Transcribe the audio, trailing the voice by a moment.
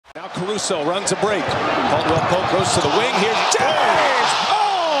Now Caruso runs a break. Caldwell Pope goes to the wing. Here's James.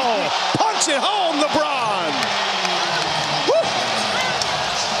 Oh! Punch it home, LeBron. Woo!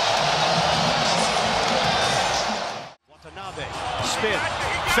 Watanabe, spin,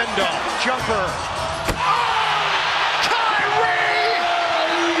 fend-off, jumper. Kyrie!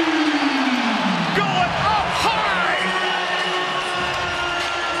 Going up high!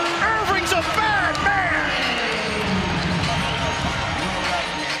 Irving's a bad man!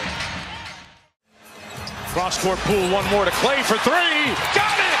 Cross-court pool, one more to Clay for three.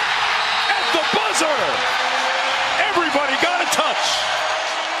 Got it! At the buzzer! Everybody got a touch.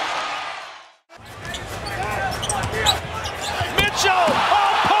 Mitchell!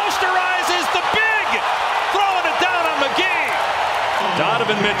 Oh, posterizes the big! Throwing it down on McGee.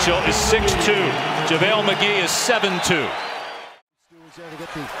 Donovan Mitchell is 6'2". JaVale McGee is 7'2". Stewart's there to get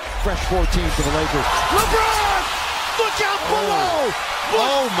the fresh 14 for the Lakers. LeBron! Look out below!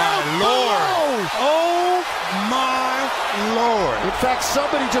 Oh my Lord! Oh my Lord! In fact,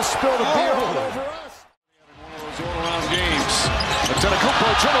 somebody just spilled a beer all over us. All-around games.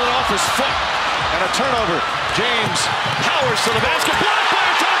 Antetokounmpo dribbling off his foot, and a turnover. James powers to the basket, blocked by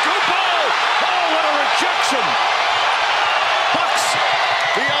Antetokounmpo. Oh, what a rejection! Bucks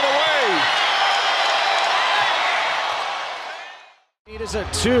the other way. It is a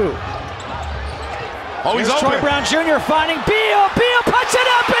 2. Oh, he's Here's open. Troy Brown Jr. finding Beal. Beal puts it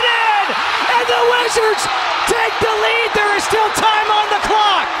up and in! And the Wizards take the lead. There is still time on the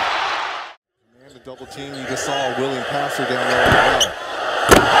clock. And the double team, you just saw a willing passer down there.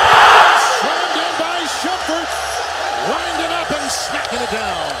 Slammed in by Shumpert. Winding up and smacking it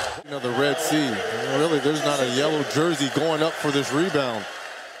down. You know, the Red Sea. Really, there's not a yellow jersey going up for this rebound.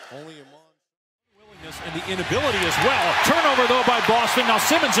 Only a willingness and the inability as well. Turnover, though, by Boston. Now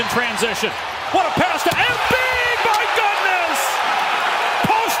Simmons in transition. What a pass to Embiid, my goodness!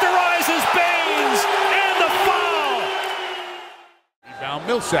 Posterizes Baines, and the foul! Rebound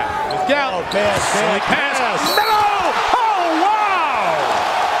Millsap, with Gallo. Pass. No! Oh, wow!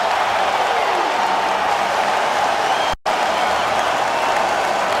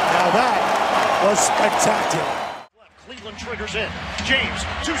 Now that was spectacular. Cleveland triggers in. James,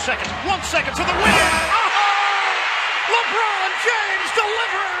 2 seconds, 1 second to the win. Oh! LeBron James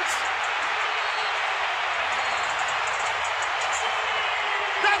delivers!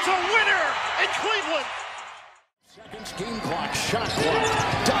 That's a winner in Cleveland. Seconds, game clock, shot clock.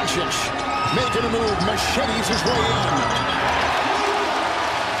 Doncic making a move, machetes his way in.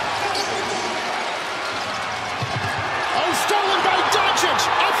 Oh, stolen by Doncic,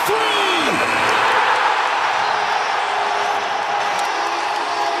 a three!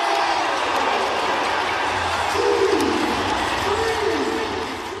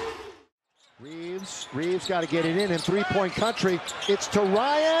 Reeves got to get it in three-point country. It's to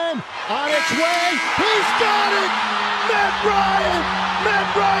Ryan. On its way. He's got it. Matt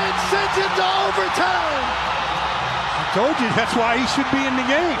Ryan sends it to overtime. I told you that's why he should be in the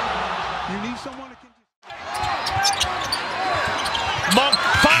game. You need someone to continue. Monk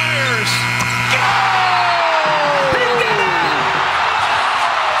fires.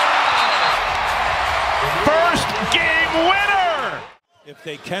 First game winner. If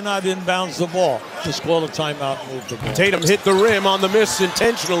they cannot inbounds the ball, just call a timeout and move the ball. Tatum hit the rim on the miss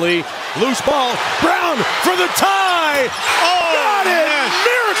intentionally. Loose ball. Brown for the tie. Oh, got it! Yes.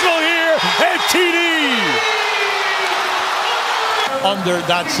 Miracle here at TD. Under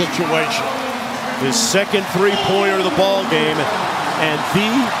that situation. His second three-pointer of the ball game and the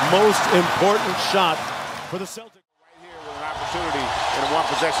most important shot for the Celtics. Right here with an opportunity in a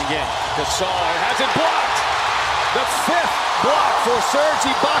one-possession game. Gasol has it blocked. The fifth block for Serge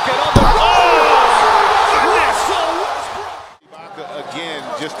Ibaka on the Ibaka again,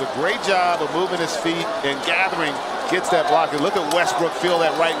 just a great job of moving his feet and gathering, gets that block. And look at Westbrook feel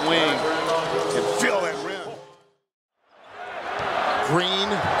that right wing and feel that rim. Green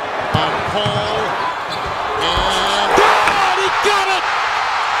on Paul. And he got it!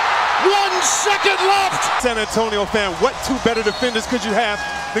 1 second left! San Antonio fan, what two better defenders could you have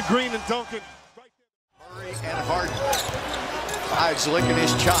than Green and Duncan? And Harden. Hides licking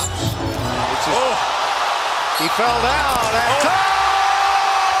his chops. He fell down.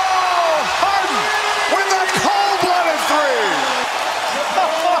 Harden with a cold-blooded three.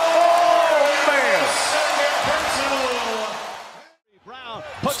 Oh, man. Brown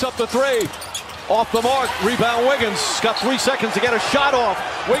puts up the three. Off the mark. Rebound Wiggins. Got 3 seconds to get a shot off.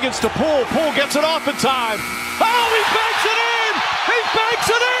 Wiggins to Poole. Poole gets it off in time. Oh, he banks it in! He banks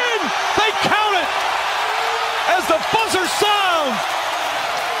it in! They count it! As the buzzer sounds!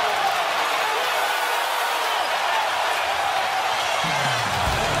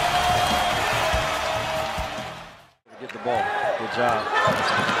 the ball. Good job.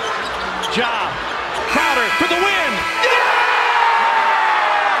 Job. Crowder for the win.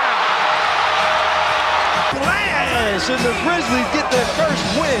 Flash, and the Grizzlies get their first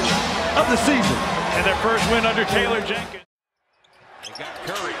win of the season. And their first win under Taylor Jenkins. They got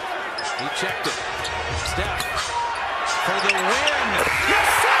Curry. He checked it. Steph for the win. Yes,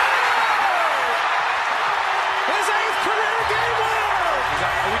 sir! His 8th career game winner! We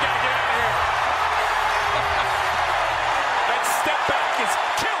got to get out of here. That step back is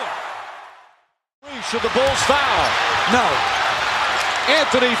killer. Should the Bulls foul? No.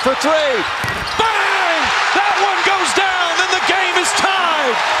 Anthony for three. Bang! That one goes down, and the game is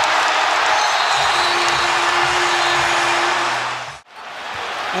tied.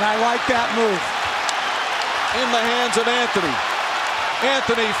 And I like that move. In the hands of Anthony.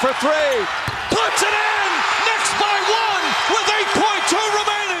 Anthony for three. Puts it in! Knicks by one with 8.2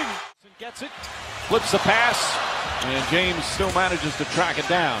 remaining. Gets it. Flips the pass. And James still manages to track it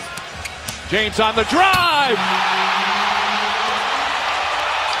down. James on the drive.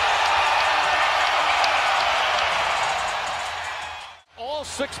 All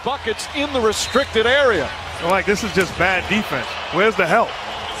 6 buckets in the restricted area. Like, this is just bad defense. Where's the help?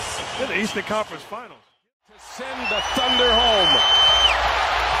 In the Eastern Conference Finals. To send the Thunder home.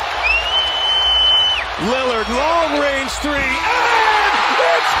 Lillard, long-range three, and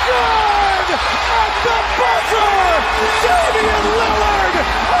it's good! At the buzzer! Damian Lillard!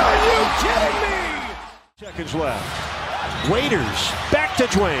 Are you kidding me? Seconds left. Waiters back to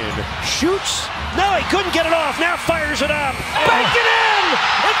Dwayne. Shoots. No, he couldn't get it off. Now fires it up. Bank it in!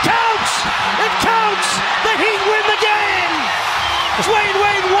 It counts! It counts! The Heat win the game! Dwayne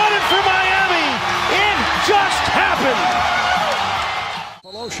Wade won it for Miami. It just happened.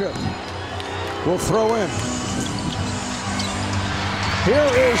 Malosha will throw in. Here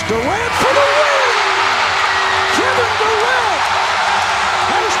is Durant for the win! Kevin Durant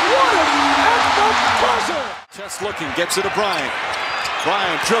has won it at the buzzer! Just looking, gets it to Bryant.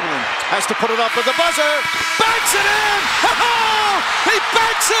 Bryant dribbling, has to put it up at the buzzer. Banks it in! Oh, he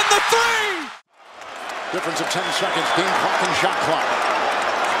banks in the three! Difference of 10 seconds, game clock and shot clock.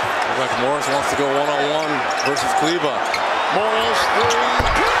 Looks like Morris wants to go one-on-one versus Kleba. Morris, three.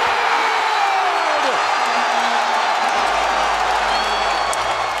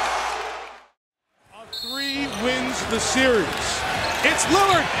 Wins the series. It's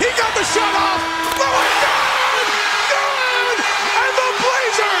Lillard. He got the shot off. Lillard, good! Good! And the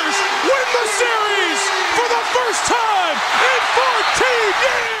Blazers win the series for the first time in 14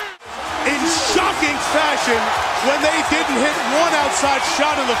 years! In shocking fashion, when they didn't hit one outside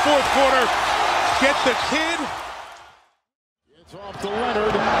shot in the fourth quarter, get the kid. It's off to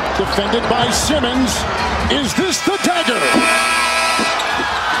Leonard, defended by Simmons. Is this the dagger?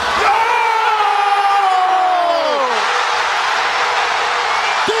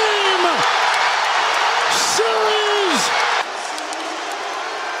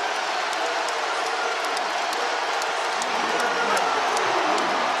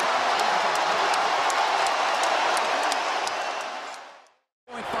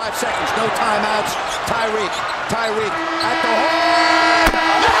 Seconds, no timeouts. Tyreek at the horn.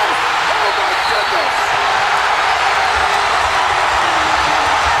 Yes! Oh my goodness!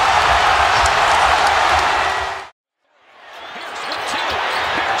 Here's the two.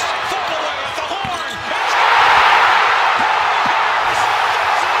 Here's fall away at the horn.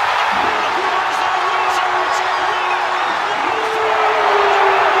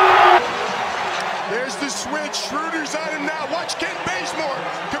 There's the switch. Schroeder's on him now. Watch Kent Bazemore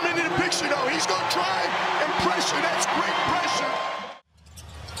come into the picture, though. He's going to try and pressure. That's great pressure.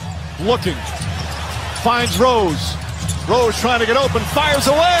 Looking. Finds Rose. Rose trying to get open. Fires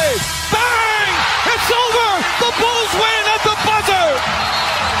away. Bang! It's over! The Bulls win at the buzzer!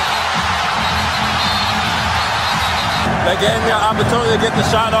 They gave me an opportunity to get the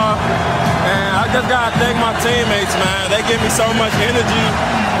shot off. And I just got to thank my teammates, man. They give me so much energy.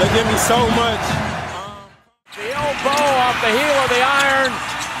 They give me so much. The elbow off the heel of the iron.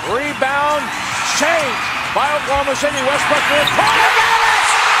 Rebound. Change by Oklahoma City. Westbrook for the corner. Got it!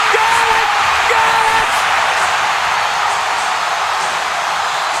 Got it! Got it!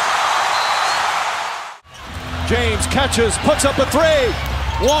 James catches, puts up a three.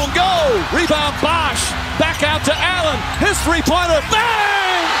 Won't go. Rebound Bosch. Back out to Allen. His three-pointer.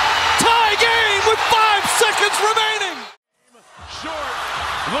 Bang! Tie game with 5 seconds remaining. Short.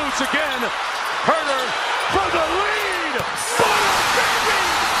 Loose again. Herter for the lead. Butter, baby!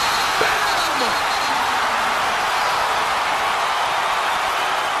 Bam!